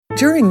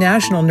During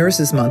National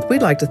Nurses Month,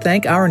 we'd like to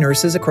thank our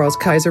nurses across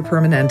Kaiser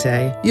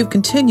Permanente. You've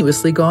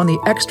continuously gone the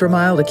extra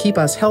mile to keep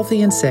us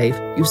healthy and safe.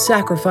 You've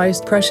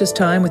sacrificed precious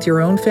time with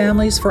your own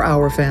families for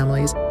our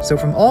families. So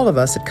from all of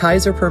us at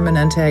Kaiser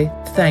Permanente,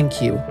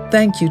 thank you.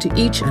 Thank you to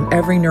each and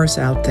every nurse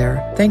out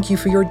there. Thank you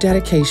for your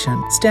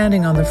dedication,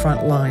 standing on the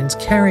front lines,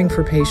 caring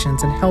for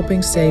patients, and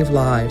helping save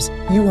lives.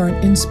 You are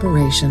an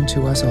inspiration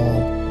to us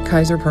all.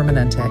 Kaiser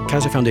Permanente.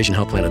 Kaiser Foundation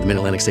Health Plan of the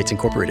Mid-Atlantic States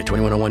Incorporated,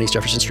 2101 East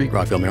Jefferson Street,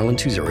 Rockville, Maryland,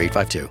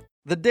 20852.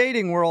 The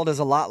dating world is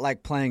a lot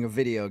like playing a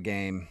video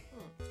game.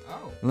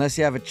 Oh. Unless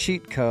you have a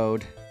cheat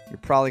code, you're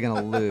probably going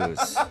to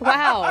lose.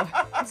 Wow,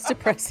 that's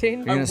depressing.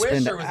 You're going to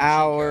spend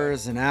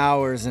hours and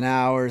hours and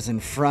hours in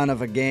front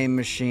of a game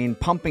machine,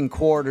 pumping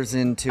quarters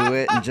into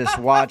it and just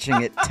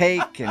watching it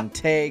take and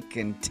take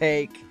and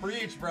take.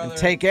 Preach, brother. And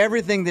take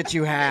everything that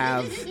you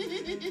have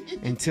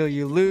until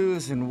you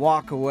lose and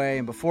walk away.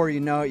 And before you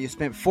know it, you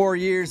spent 4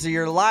 years of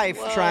your life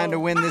trying to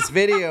win this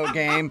video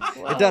game.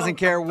 It doesn't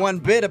care one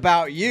bit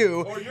about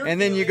you. And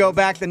then you go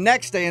back the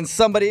next day and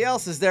somebody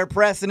else is there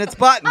pressing its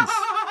buttons.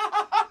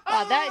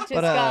 Wow, that just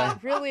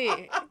got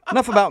really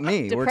Enough about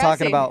me. depressing. We're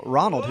talking about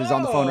Ronald, who's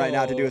on the phone right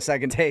now to do a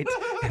second date.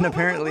 And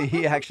apparently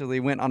he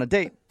actually went on a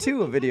date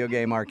to a video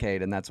game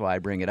arcade, and that's why I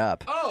bring it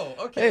up. Oh,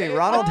 okay. Hey,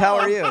 Ronald, how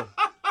are you?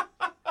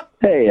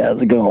 Hey,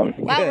 how's it going?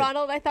 Wow, Good.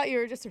 Ronald, I thought you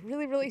were just a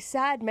really, really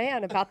sad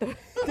man about the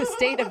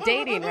state of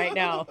dating right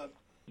now.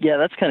 Yeah,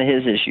 that's kind of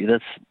his issue.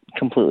 That's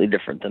completely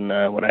different than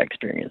what I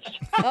experienced.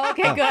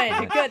 Okay,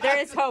 good. There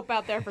is hope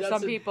out there for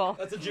some people.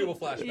 That's a Jubal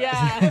flashback.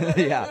 Yeah.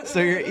 Yeah.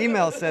 So your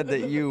email said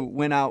that you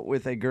went out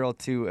with a girl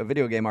to a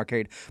video game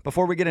arcade.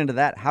 Before we get into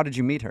that, how did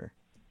you meet her?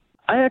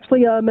 I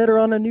actually met her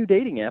on a new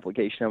dating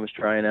application I was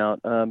trying out.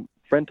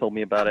 Friend told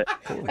me about it.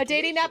 A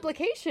dating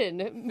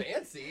application.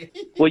 Fancy.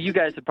 Well, you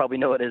guys would probably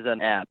know it as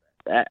an app.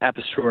 App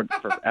is short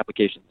for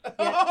applications.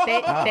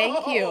 Yeah,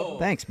 thank you.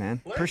 Thanks,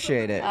 man.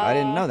 Appreciate it. I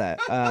didn't know that.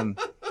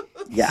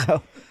 Yeah.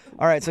 So,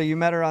 all right, so you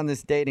met her on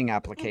this dating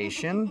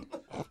application.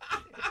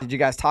 Did you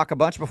guys talk a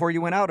bunch before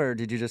you went out, or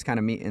did you just kind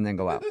of meet and then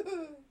go out?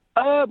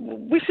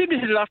 We seemed to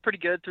hit it off pretty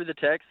good through the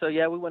text. So,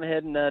 yeah, we went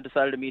ahead and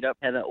decided to meet up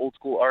at an old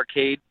school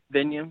arcade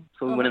venue.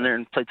 So we went in there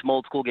and played some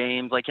old school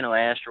games like,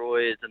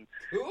 Asteroids, and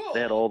Cool. they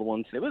had all the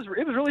ones. It was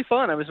really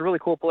fun. It was a really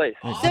cool place.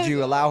 Did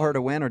you allow her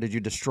to win, or did you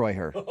destroy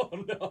her? Oh,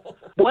 no.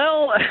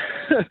 Well,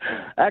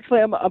 actually,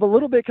 I'm a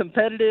little bit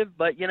competitive,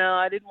 but,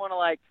 I didn't want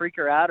to, freak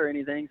her out or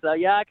anything. So,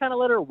 yeah, I kind of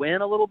let her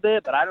win a little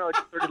bit, but I don't know, it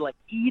just started,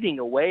 eating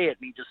away at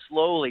me just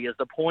slowly as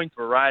the points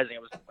were rising. I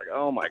was just like,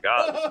 oh, my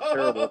God, this is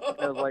terrible.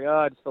 I was like,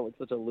 I just felt like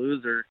such a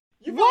loser.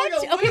 You feel What?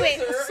 like a Okay, wait,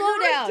 loser. slow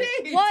You're down.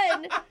 a date.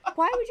 One,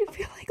 why would you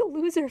feel like a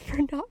loser for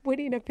not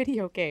winning a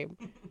video game?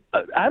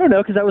 I don't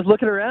know, because I was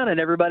looking around and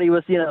everybody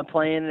was,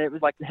 playing, and it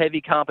was like the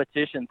heavy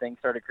competition thing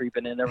started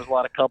creeping in. There was a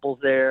lot of couples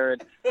there,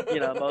 and,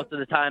 most of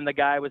the time the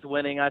guy was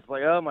winning. I was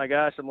like, oh, my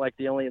gosh, I'm like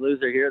the only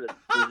loser here that's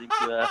losing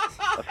to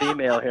a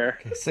female here.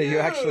 So you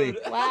actually,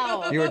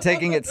 Wow. you were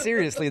taking it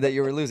seriously that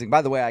you were losing.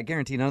 By the way, I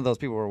guarantee none of those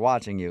people were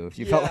watching you if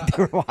you felt like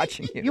they were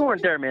watching you. You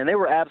weren't there, man. They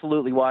were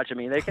absolutely watching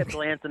me. They kept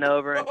glancing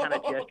over and kind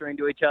of gesturing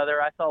to each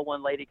other. I saw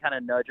one lady kind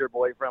of nudge her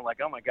boyfriend, like,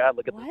 oh, my God,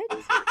 look at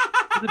this. What?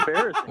 It's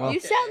embarrassing. Well- You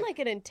sound like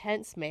an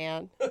intense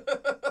man.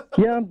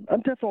 Yeah,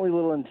 I'm definitely a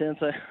little intense.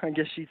 I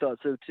guess she thought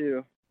so,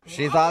 too.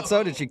 She thought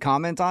so? Did she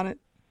comment on it?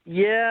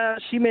 Yeah,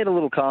 she made a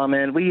little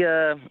comment. We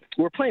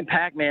were playing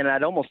Pac-Man, and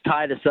I'd almost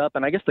tied us up,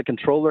 and I guess the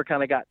controller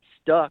kind of got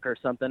stuck or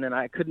something, and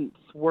I couldn't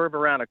swerve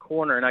around a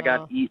corner, and I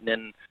got eaten.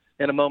 And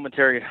in a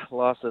momentary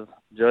loss of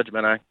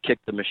judgment, I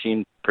kicked the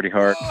machine pretty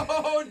hard.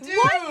 Oh,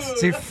 dude.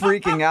 So you're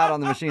freaking out on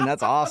the machine.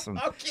 That's awesome.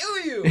 I'll kill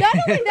you. Not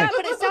only that,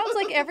 but it sounds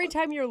like every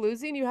time you're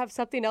losing, you have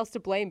something else to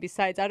blame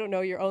besides, I don't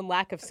know, your own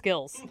lack of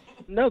skills.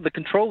 No, the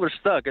controller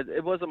stuck.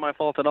 It wasn't my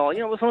fault at all.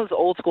 It was one of those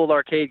old-school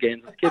arcade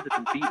games. Those kids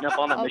have been beating up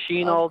on that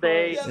machine all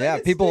day. course. Yeah,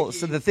 It's people. sticky.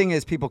 So the thing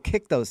is, people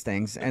kick those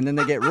things and then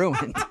they get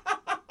ruined.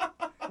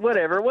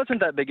 Whatever, it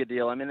wasn't that big a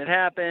deal. I mean, it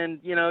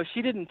happened.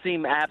 She didn't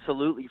seem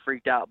absolutely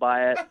freaked out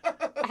by it.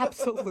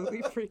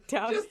 Absolutely freaked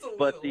out. Just a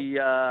But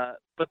little.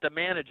 the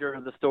manager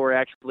of the store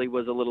actually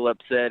was a little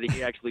upset.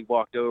 He actually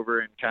walked over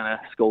and kind of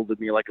scolded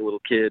me like a little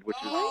kid, which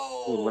is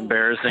a little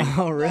embarrassing.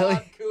 Oh, really?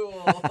 Not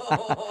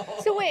cool.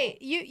 So wait,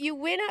 you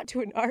went out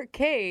to an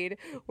arcade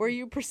where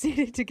you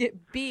proceeded to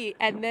get beat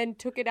and then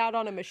took it out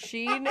on a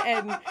machine,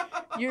 and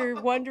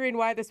you're wondering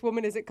why this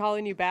woman isn't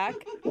calling you back?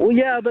 Well,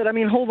 yeah, but I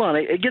mean, hold on.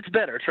 It gets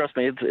better. Trust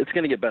me, it's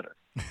going to get better.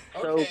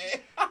 So,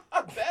 Okay.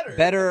 Better.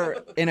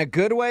 Better in a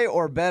good way,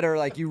 or better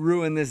like you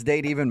ruin this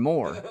date even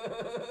more?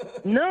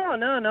 no.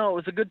 It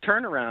was a good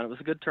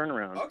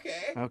turnaround. Okay.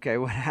 Okay,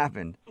 what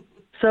happened?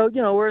 So,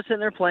 we're sitting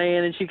there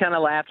playing, and she kind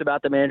of laughed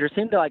about the manager.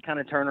 Seemed to kind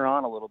of turn her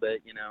on a little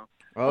bit,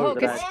 Oh,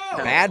 'cause-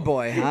 bad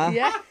boy, huh?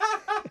 Yeah.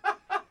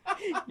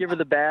 Give her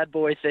the bad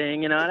boy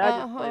thing, and I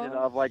just played it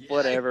off like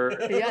whatever.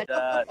 Yeah.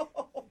 And,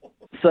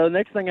 so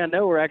next thing I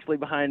know, we're actually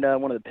behind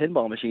one of the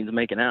pinball machines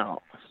making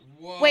out.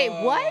 Wait,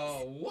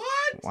 what?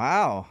 What?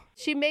 Wow.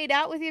 She made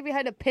out with you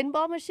behind a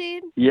pinball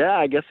machine? Yeah,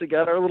 I guess it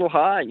got her a little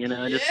hot,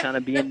 just kind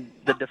of being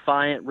the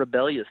defiant,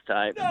 rebellious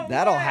type.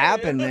 That'll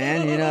happen,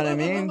 man. You know what I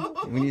mean?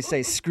 When you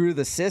say screw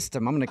the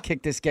system, I'm going to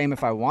kick this game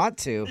if I want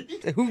to.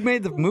 Who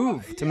made the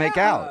move to make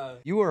out?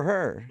 You or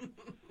her?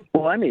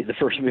 Well, I made the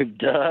first move,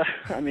 duh.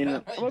 I mean,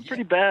 I'm a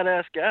pretty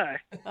badass guy.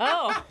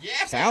 Oh.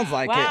 Sounds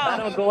like Wow. I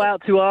don't go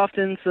out too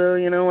often, so,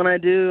 when I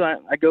do,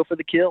 I go for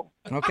the kill.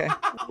 it. Okay.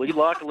 We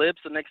lock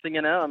lips, and next thing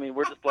you know,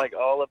 we're just like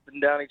all up and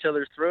down each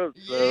other's throats.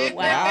 So.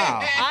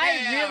 Wow.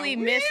 I really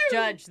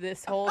misjudged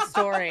this whole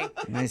story.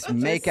 Nice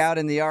make out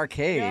in the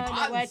arcade.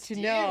 Gotta let you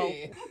know.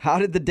 How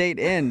did the date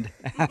end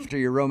after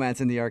your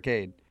romance in the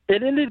arcade?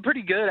 It ended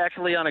pretty good,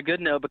 actually, on a good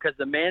note, because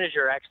the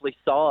manager actually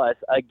saw us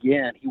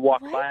again. He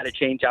walked by to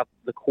change out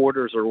the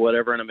quarters or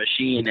whatever in a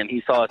machine, and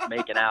he saw us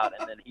making out.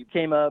 And then he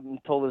came up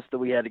and told us that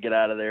we had to get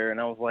out of there.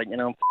 And I was like,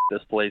 f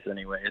this place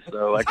anyway.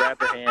 So I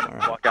grabbed her hand and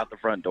walked out the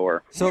front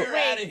door. So,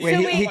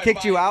 he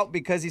kicked you out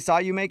because he saw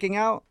you making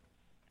out?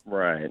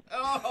 Right.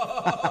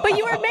 But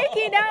you were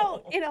making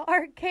out in an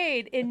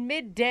arcade in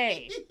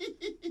midday.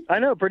 I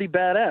know, pretty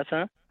badass,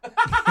 huh?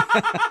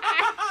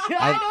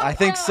 I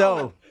think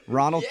so,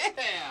 Ronald.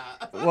 Yeah.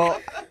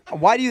 Well,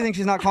 why do you think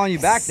she's not calling you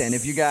back then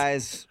if you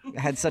guys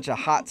had such a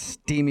hot,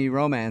 steamy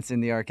romance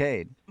in the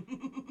arcade?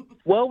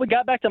 Well, we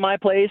got back to my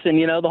place, and,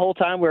 the whole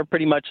time we were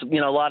pretty much, a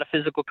lot of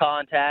physical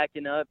contact,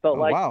 it felt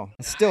like... Wow,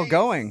 it's still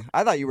going.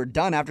 I thought you were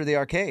done after the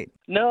arcade.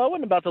 No, I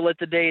wasn't about to let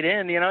the date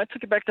end, I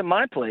took it back to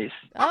my place.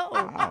 Oh.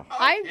 Wow.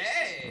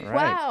 Hey.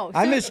 Right. Wow.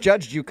 I So-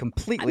 misjudged you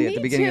completely at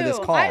the beginning of this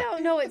too. call. I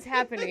don't know what's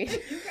happening.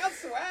 You got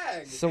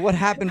swag. So what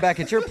happened back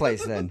at your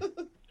place then?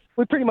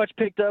 We pretty much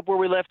picked up where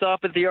we left off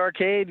at the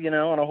arcade,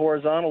 on a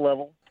horizontal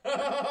level.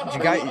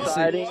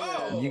 Exciting.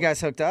 You guys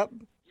hooked up?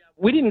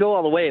 We didn't go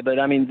all the way, but,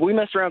 we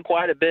messed around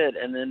quite a bit,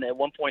 and then at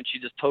one point she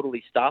just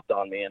totally stopped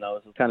on me, and I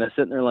was kind of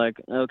sitting there like,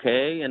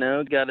 okay,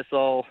 got us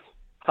all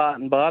hot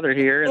and bothered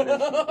here, and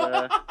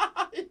then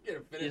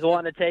she's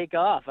wanting to take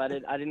off. I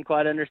didn't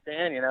quite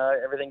understand,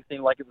 everything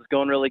seemed like it was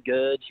going really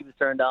good. She was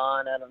turned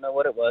on. I don't know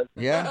what it was.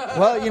 Yeah.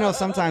 Well,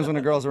 sometimes when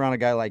a girl's around a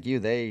guy like you,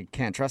 they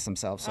can't trust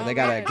themselves, so they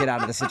got to get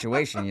out of the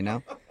situation,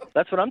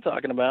 That's what I'm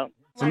talking about.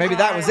 So maybe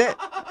that was it.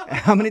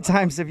 How many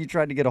times have you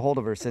tried to get a hold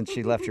of her since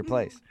she left your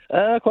place?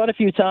 Quite a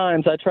few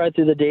times. I tried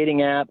through the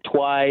dating app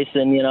twice,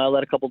 and, I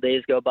let a couple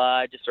days go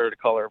by. I just started to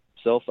call her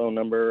cell phone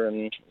number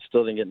and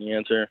still didn't get any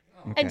answer.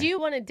 Okay. And do you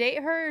want to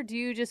date her, or do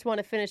you just want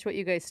to finish what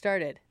you guys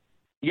started?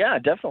 Yeah,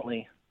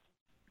 definitely.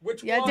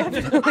 Which Yeah, one?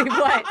 definitely.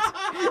 What?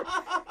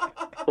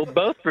 Well,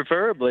 both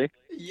preferably.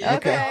 Yeah.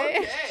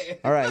 Okay.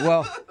 All right,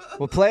 well,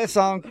 we'll play a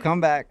song, come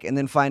back, and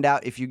then find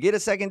out if you get a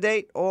second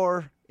date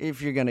or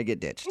if you're going to get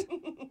ditched.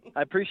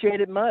 I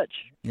appreciate it much.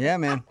 Yeah,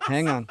 man.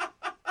 Hang on.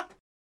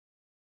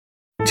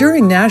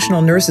 During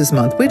National Nurses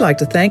Month, we'd like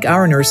to thank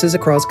our nurses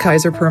across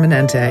Kaiser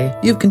Permanente.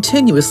 You've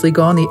continuously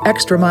gone the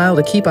extra mile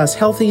to keep us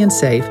healthy and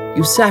safe.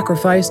 You've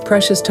sacrificed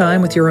precious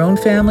time with your own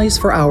families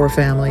for our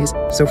families.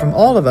 So from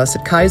all of us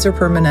at Kaiser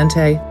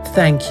Permanente,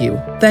 thank you.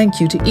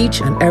 Thank you to each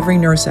and every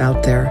nurse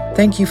out there.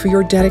 Thank you for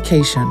your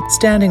dedication,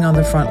 standing on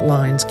the front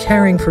lines,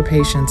 caring for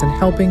patients, and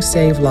helping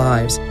save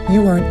lives.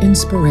 You are an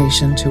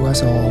inspiration to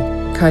us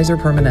all. Kaiser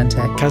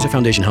Permanente. Kaiser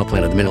Foundation Health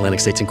Plan of the Mid-Atlantic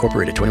States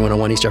Incorporated,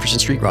 2101 East Jefferson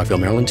Street, Rockville,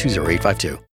 Maryland, 20852.